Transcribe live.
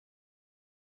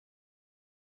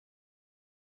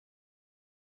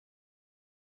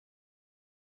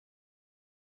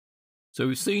So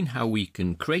we've seen how we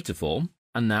can create a form,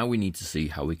 and now we need to see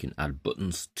how we can add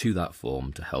buttons to that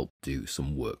form to help do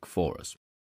some work for us.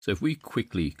 So if we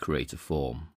quickly create a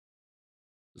form,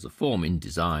 there's a form in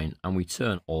design, and we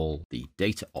turn all the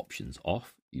data options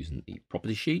off using the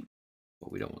property sheet.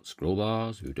 But we don't want scroll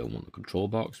bars, we don't want the control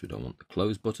box, we don't want the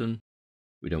close button,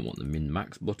 we don't want the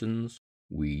min-max buttons,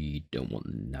 we don't want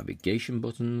the navigation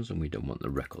buttons, and we don't want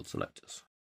the record selectors.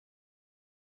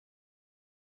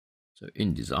 So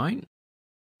in design,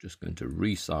 just going to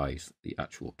resize the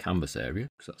actual canvas area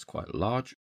because that's quite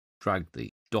large. Drag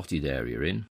the dotted area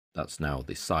in. That's now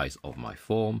the size of my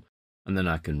form. And then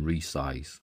I can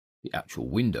resize the actual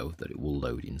window that it will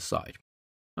load inside.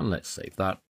 And let's save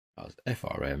that as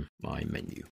FRM my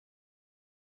menu.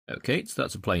 Okay, so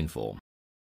that's a plain form.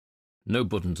 No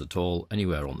buttons at all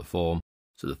anywhere on the form.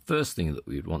 So the first thing that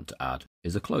we would want to add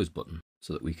is a close button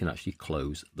so that we can actually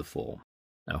close the form.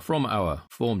 Now from our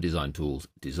Form Design Tools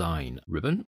Design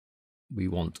ribbon, we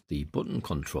want the button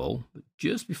control, but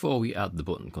just before we add the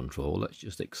button control, let's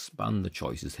just expand the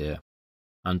choices here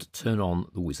and turn on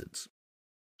the wizards.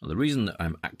 Now the reason that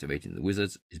I'm activating the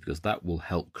wizards is because that will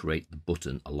help create the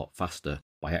button a lot faster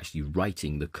by actually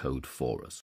writing the code for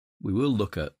us. We will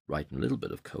look at writing a little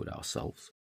bit of code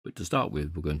ourselves, but to start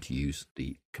with, we're going to use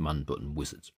the command button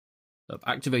wizards. So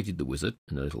I've activated the wizard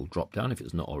in a little drop down if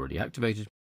it's not already activated.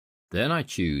 Then I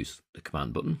choose the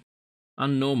command button.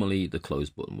 And normally the close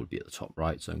button would be at the top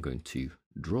right, so I'm going to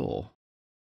draw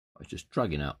by just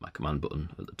dragging out my command button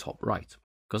at the top right.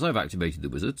 Because I've activated the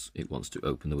wizards, it wants to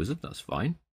open the wizard, that's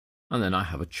fine. And then I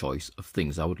have a choice of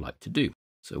things I would like to do.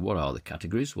 So what are the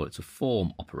categories? Well, it's a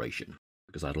form operation,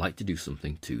 because I'd like to do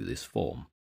something to this form.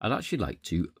 I'd actually like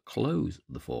to close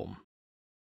the form.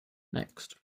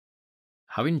 Next.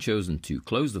 Having chosen to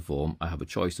close the form, I have a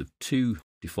choice of two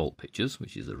default pictures,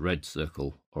 which is a red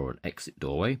circle or an exit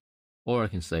doorway. Or I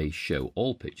can say show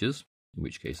all pictures, in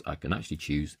which case I can actually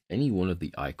choose any one of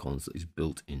the icons that is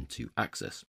built into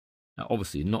Access. Now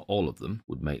obviously not all of them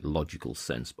would make logical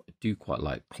sense, but I do quite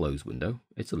like close window.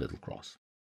 It's a little cross,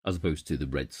 as opposed to the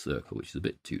red circle, which is a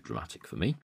bit too dramatic for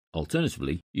me.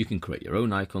 Alternatively, you can create your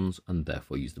own icons and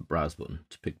therefore use the browse button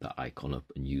to pick that icon up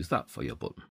and use that for your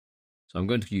button. So I'm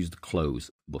going to use the close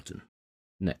button.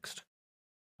 Next,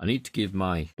 I need to give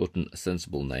my button a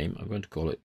sensible name. I'm going to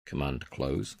call it Command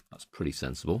Close. That's pretty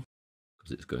sensible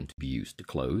because it's going to be used to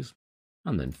close,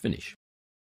 and then finish.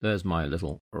 There's my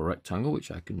little rectangle which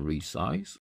I can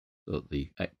resize so that the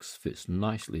X fits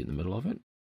nicely in the middle of it.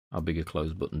 How big a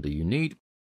close button do you need?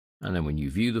 And then when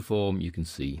you view the form, you can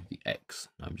see the X.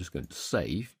 I'm just going to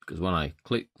save because when I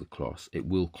click the cross, it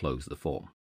will close the form.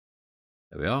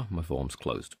 There we are, my form's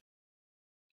closed.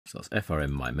 So that's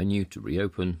FRM my menu to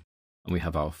reopen, and we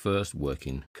have our first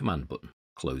working command button,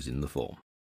 closing the form.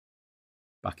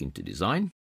 Back into design.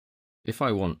 If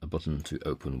I want a button to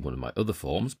open one of my other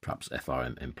forms, perhaps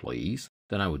FRM employees,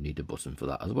 then I would need a button for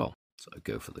that as well. So I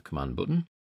go for the command button,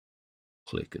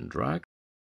 click and drag.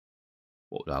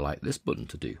 What would I like this button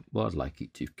to do? Well, I'd like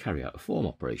it to carry out a form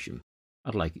operation.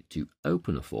 I'd like it to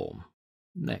open a form.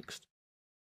 Next.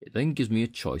 It then gives me a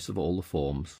choice of all the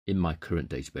forms in my current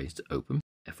database to open.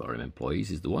 FRM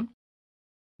employees is the one.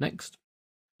 Next.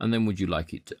 And then would you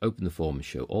like it to open the form and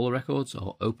show all the records,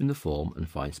 or open the form and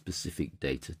find specific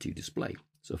data to display?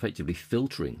 So effectively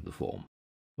filtering the form.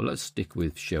 Well, let's stick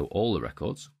with show all the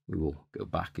records. We will go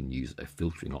back and use a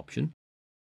filtering option.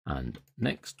 And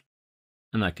next.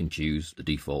 And I can choose the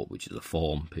default, which is a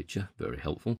form picture, very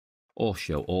helpful. Or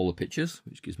show all the pictures,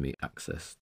 which gives me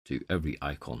access to every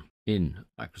icon in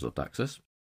Microsoft Access.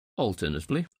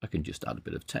 Alternatively, I can just add a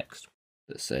bit of text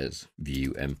that says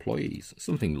view employees,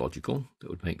 something logical that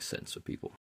would make sense for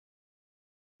people.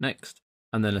 Next,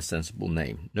 and then a sensible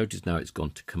name. Notice now it's gone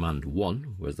to command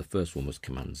 1, whereas the first one was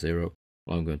command 0.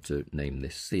 Well, I'm going to name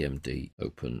this CMD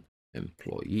open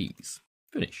employees.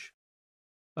 Finish.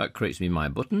 That creates me my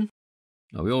button.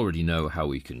 Now we already know how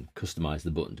we can customize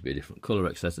the button to be a different color,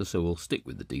 etc. So we'll stick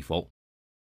with the default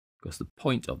because the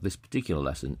point of this particular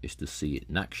lesson is to see it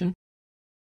in action.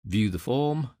 View the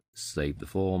form, save the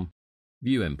form,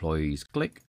 view employees,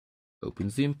 click,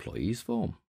 opens the employees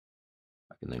form.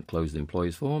 I can then close the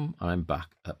employees form and I'm back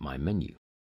at my menu.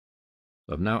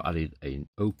 So I've now added an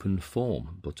open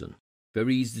form button.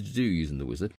 Very easy to do using the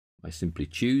wizard. I simply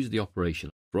choose the operation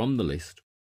from the list,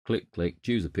 click, click,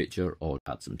 choose a picture or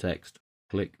add some text,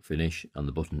 click, finish, and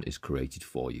the button is created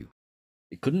for you.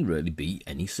 It couldn't really be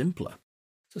any simpler.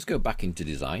 So let's go back into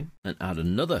design and add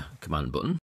another command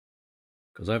button.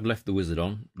 Because I've left the wizard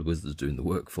on, the wizard's doing the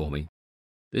work for me.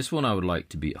 This one I would like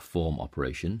to be a form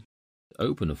operation, to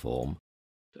open a form,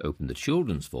 to open the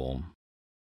children's form,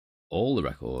 all the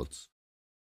records,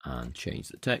 and change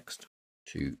the text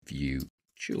to View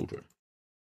Children.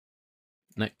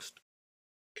 Next,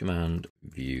 Command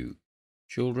View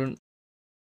Children,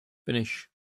 finish.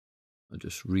 I'll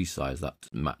just resize that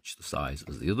to match the size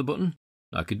as the other button.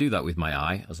 Now I could do that with my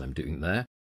eye as I'm doing there,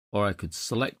 or I could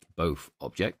select both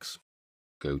objects,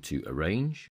 go to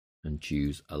Arrange and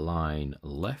choose Align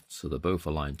Left, so they're both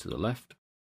aligned to the left,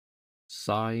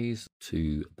 size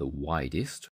to the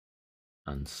widest,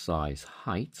 and size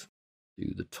height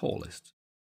to the tallest.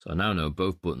 So I now know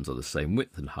both buttons are the same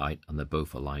width and height and they're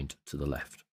both aligned to the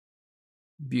left.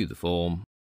 View the form,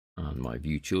 and my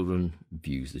View Children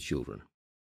views the children.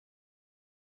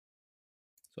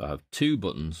 So I have two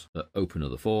buttons that open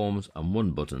other forms and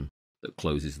one button that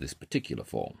closes this particular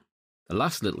form. The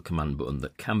last little command button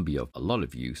that can be of a lot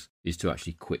of use is to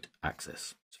actually quit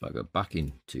access. So if I go back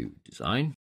into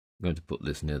Design, I'm going to put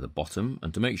this near the bottom,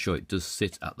 and to make sure it does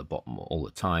sit at the bottom all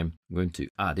the time, I'm going to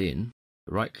add in,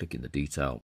 right click in the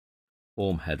detail,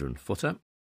 Form Header and Footer.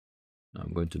 Now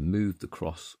I'm going to move the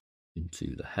cross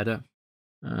into the header,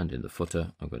 and in the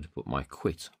footer I'm going to put my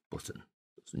Quit button.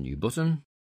 It's a new button.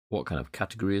 What kind of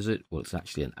category is it? Well, it's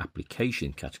actually an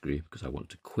application category because I want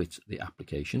to quit the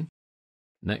application.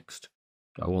 Next,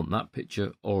 do I want that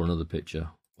picture or another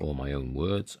picture or my own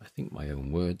words? I think my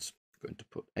own words. I'm going to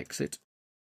put Exit.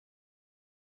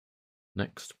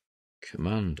 Next,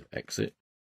 Command Exit,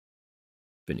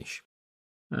 finish.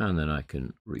 And then I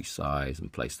can resize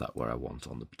and place that where I want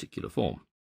on the particular form.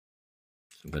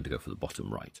 So I'm going to go for the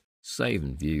bottom right. Save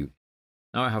and view.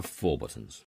 Now I have 4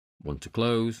 buttons. 1 to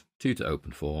close, 2 to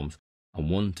open forms, and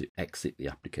 1 to exit the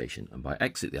application. And by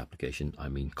exit the application, I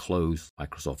mean close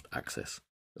Microsoft Access.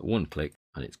 So 1 click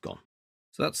and it's gone.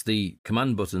 So that's the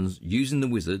command buttons using the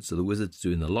wizard. So the wizard's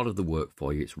doing a lot of the work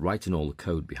for you. It's writing all the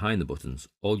code behind the buttons.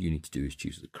 All you need to do is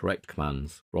choose the correct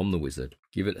commands from the wizard,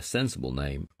 give it a sensible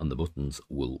name, and the buttons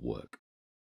will work.